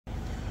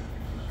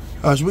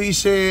As we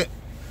say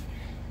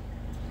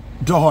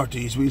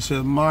dothertys, we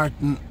say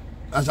Martin,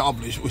 as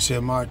obvious we say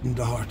Martin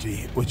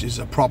Doherty, which is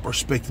a proper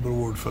respectable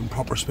word for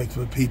proper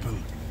respectable people.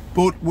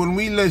 But when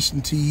we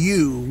listen to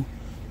you,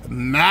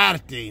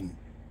 Martin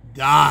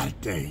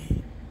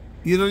Doherty,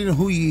 you don't know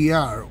who you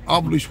are.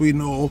 Obviously we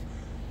know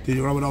that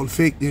you're having all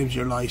fake names,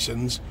 your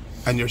licence,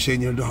 and you're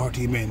saying you're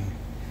Doherty men.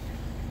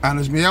 And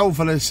as my old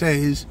fella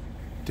says,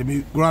 to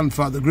my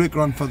grandfather,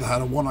 great-grandfather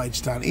had a one-eyed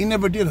stand. He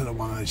never did have a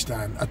one-eyed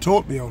stand. I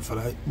told me old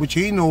fella, which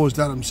he knows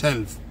that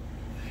himself.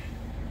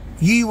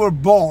 Ye were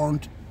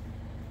born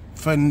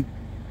from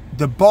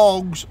the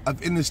bogs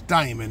of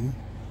Innisdiamond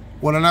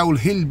with an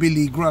old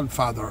hillbilly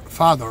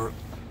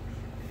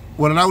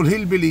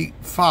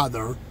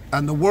father,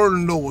 and the world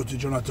knows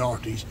that you're not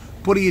Dohertys.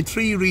 But he had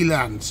three real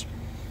aunts,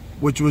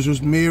 which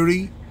was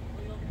Mary,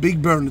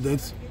 Big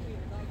Bernadette,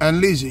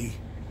 and Lizzie,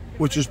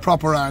 which is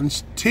proper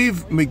aunts.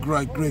 Tiv, my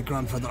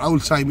great-grandfather,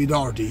 outside me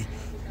Doherty.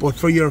 But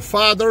for your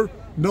father,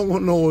 no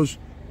one knows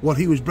what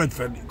he was bred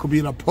for. It could be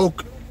in a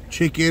puck,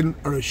 chicken,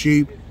 or a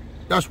sheep.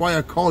 That's why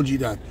I called you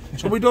that.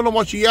 So we don't know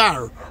what you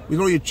are. We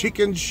know you're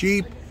chickens,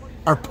 sheep,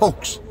 or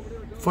pucks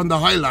from the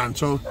Highlands.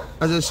 So,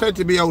 as I said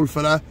to me old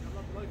fella,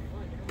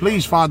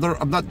 please, father,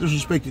 I'm not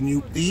disrespecting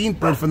you. He ain't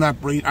bred from that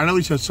breed. I know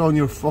he said, son,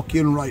 you're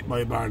fucking right,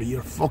 my Barney.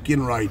 You're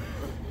fucking right.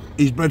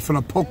 He's bred from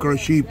a puck or a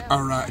sheep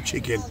or a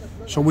chicken.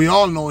 So we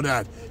all know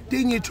that.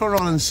 Then you turn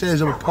on and says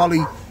about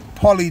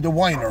Polly the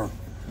Whiner.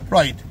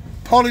 Right.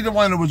 Polly the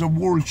Whiner was a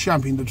world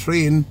champion to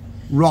train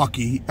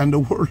Rocky, and the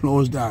world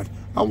knows that.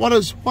 And what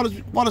is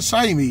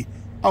Simey?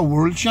 A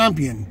world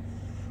champion.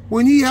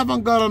 When you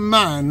haven't got a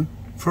man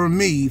for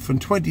me from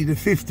 20 to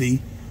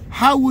 50,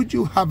 how would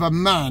you have a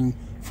man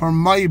for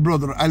my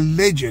brother, a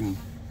legend?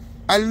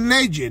 A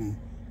legend.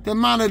 The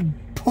man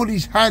had put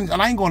his hands,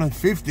 and I'm going at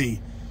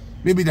 50.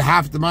 Maybe the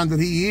half the man that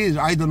he is,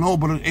 I don't know,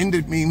 but it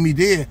ended me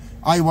day.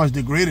 I was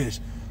the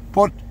greatest.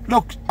 But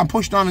look, I'm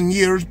pushed on in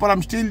years, but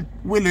I'm still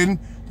willing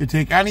to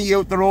take any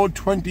out the road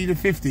 20 to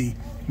 50.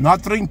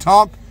 Not drink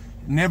talk,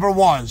 never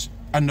was.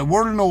 And the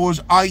world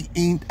knows I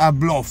ain't a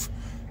bluff.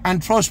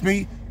 And trust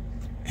me,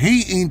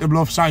 he ain't a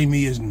bluff,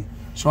 Simey isn't.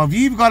 So if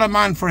you've got a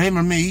man for him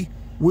or me,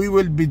 we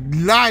will be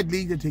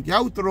gladly to take you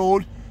out the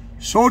road,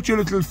 sort your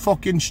little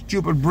fucking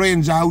stupid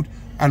brains out,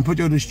 and put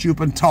you to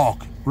stupid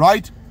talk,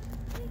 right?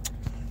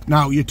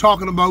 Now, you're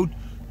talking about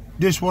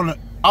this one.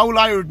 Old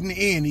Ireton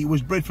Aney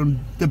was bred from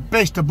the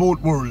best of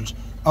both worlds.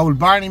 Old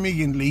Barney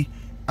McGinley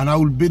and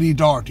old Billy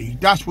Doherty.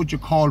 That's what you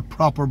call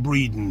proper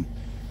breeding.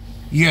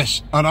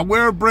 Yes, and I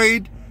wear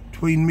braid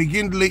between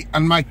McGinley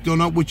and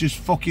McDonough, which is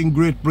fucking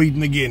great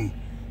breeding again.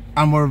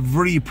 And we're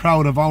very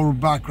proud of our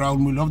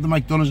background. We love the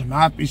McDonoughs. I'm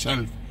happy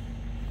myself.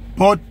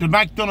 But the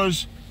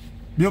McDonoughs,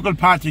 my Uncle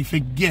Patrick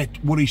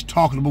forget what he's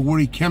talking about, where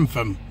he came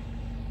from.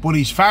 But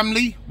his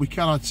family, we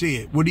cannot say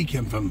it, where he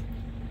came from.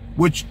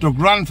 Which the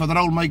grandfather,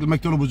 old Michael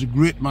McDonough, was a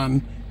great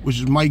man, which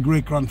is my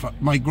great-grandfather,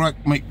 my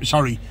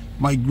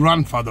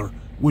grandfather,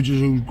 which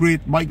is a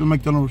great Michael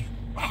McDonough,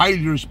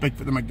 highly respect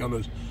for the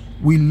McDonoughs.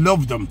 We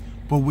love them,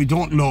 but we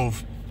don't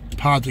love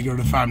Patrick or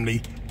the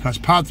family, because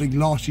Patrick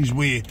lost his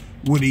way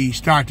when he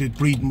started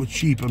breeding with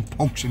sheep and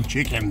pucks and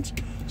chickens.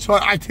 So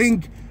I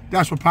think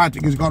that's what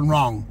Patrick has gone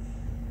wrong.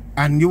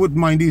 And you wouldn't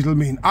mind these little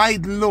men.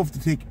 I'd love to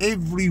take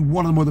every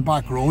one of them on the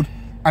back road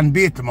and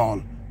bait them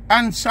all.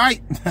 And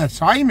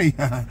Simey,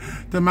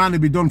 the man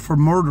would be done for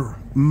murder.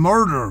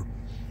 Murder.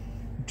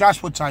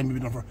 That's what Simey would be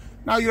done for.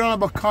 Now you're on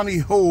about Connie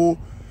Ho,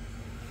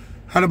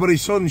 and about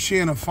his son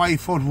Shane, a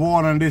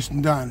 5'1" and this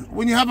and that.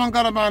 When you haven't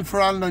got a man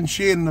for Alan and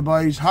Shane and the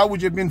boys, how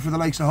would you have been for the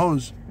likes of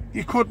Huz?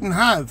 You couldn't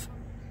have.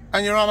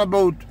 And you're on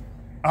about,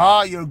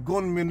 your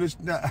gunmen, this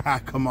and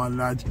that. Come on,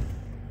 lads.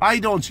 I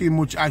don't see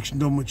much action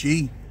done with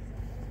ye.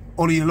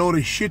 Only a load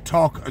of shit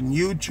talk on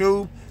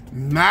YouTube.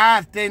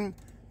 Martin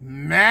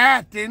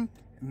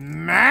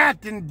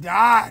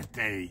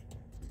Doherty.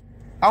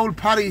 Old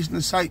Paddy's in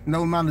the sight, and the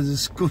old man is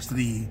disgusted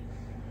at ye.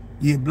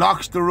 You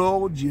blocks the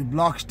roads, you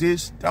blocks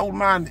this. The old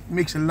man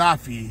makes a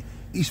laugh at ye.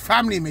 His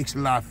family makes a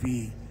laugh at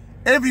ye.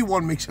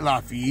 Everyone makes a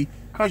laugh at ye,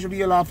 because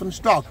you're a laughing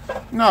stock.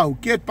 Now,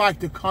 get back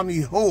to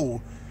Connie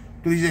Ho,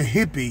 that he's a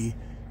hippie,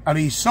 and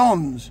his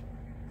sons,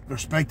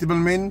 respectable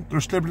men,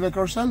 they're celebrities like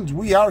ourselves.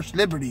 We are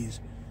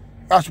celebrities.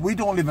 We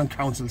don't live in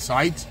council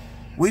sites.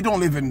 We don't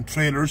live in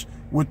trailers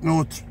with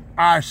no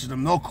arses in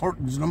them, no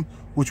curtains in them,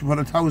 which we put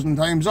 1,000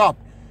 times up.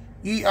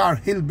 Ye are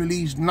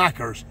hillbillies,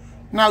 knackers.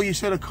 Now you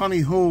said that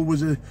Connie Ho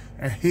was a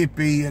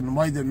hippie, and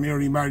why did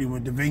Mary marry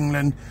with of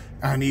England,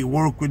 and he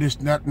worked with this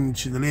and that, and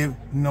she'd live?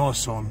 No,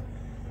 son.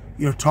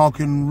 You're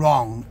talking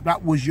wrong.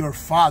 That was your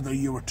father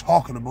you were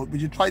talking about,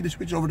 but you tried to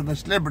switch over to the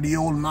celebrity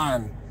old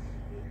man.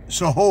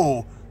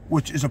 Soho,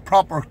 which is a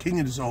proper king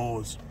of the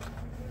Sohos.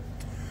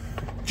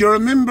 Do you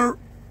remember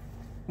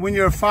when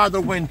your father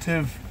went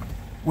to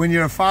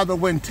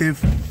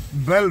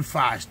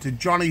Belfast to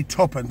Johnny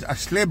Tuppence, a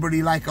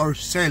celebrity like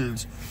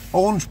ourselves,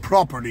 owns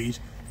properties,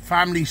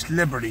 family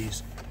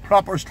celebrities,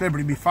 proper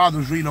celebrity, my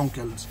father's real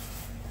uncles.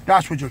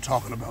 That's what you're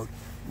talking about.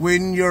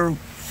 When your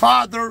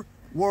father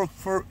worked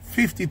for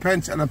 50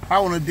 pence and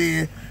 £1 a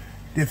day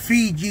they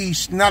feed ye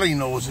snotty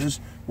noses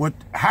with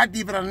had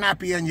even a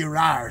nappy on your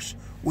arse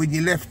when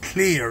you left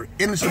clear,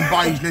 innocent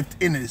boys left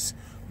innocent,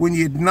 when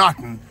you had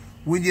nothing,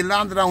 when you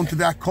landed down to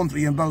that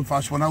country in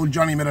Belfast when old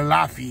Johnny made a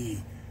laugh at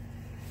ye.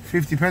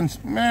 50 pence,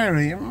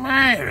 Mary,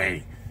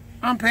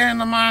 I'm paying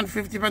the man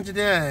 50 pence a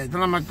day.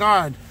 Then I'm like,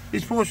 God,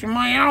 he's supposed to be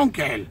my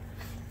uncle.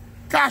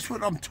 That's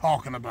what I'm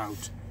talking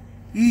about.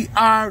 Ye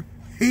are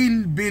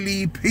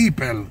hillbilly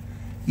people.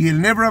 You'll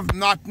never have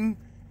nothing,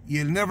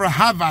 you'll never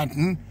have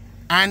anything,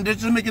 and it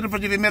doesn't make a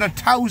difference if you made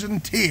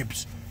 1,000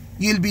 tapes.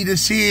 You'll be the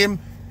same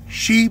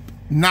sheep,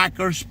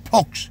 knackers,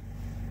 pucks.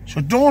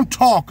 So don't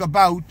talk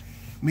about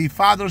me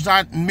father's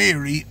aunt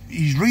Mary,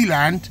 his real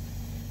aunt,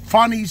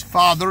 Fanny's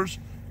father's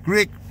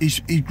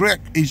his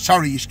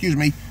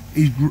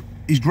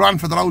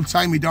grandfather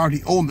outside me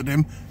Darty owned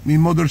him, me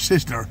mother's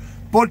sister.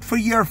 But for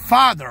your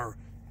father,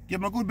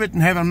 give him a good bit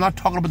in heaven. I'm not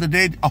talking about the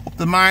dead. I hope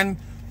the man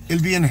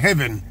will be in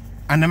heaven,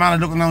 and the man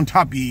is looking down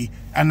top of ye,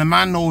 and the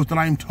man knows that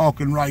I'm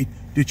talking right,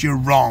 that you're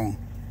wrong.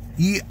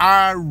 Ye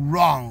are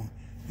wrong.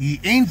 Ye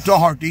ain't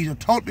dothertys. I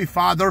told me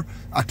father,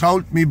 I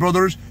told me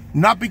brothers,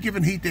 not be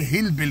giving heed to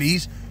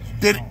hillbillies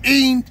that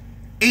ain't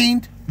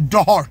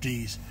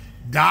dothertys.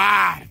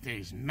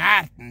 Dothertys,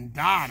 Martin,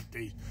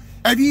 dothertys.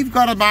 And you've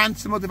got a man,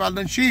 some of the Val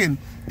and Shane,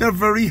 they're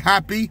very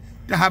happy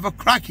to have a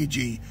crack at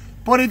ye.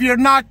 But if you're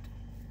not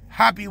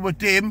happy with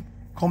them,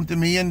 come to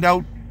me and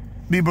out,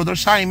 me brother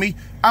Simon,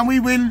 and we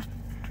will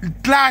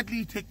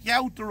gladly take you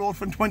out the road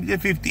from 20 to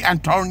 50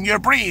 and turn your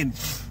brain,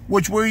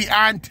 which we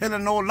aren't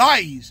telling no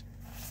lies.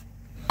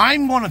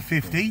 I'm going to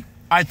 50,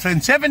 I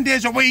train 7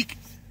 days a week,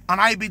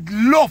 and I'd be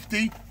love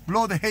to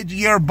blow the heads of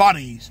your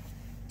bodies.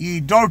 Ye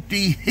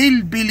dirty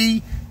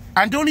hillbilly,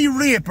 and only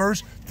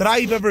rapers that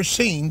I've ever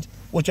seen,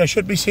 which I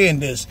should be saying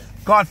this,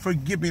 God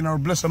forgive me and our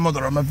blessed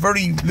mother, I'm a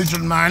very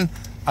literal man,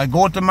 I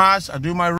go to mass, I do my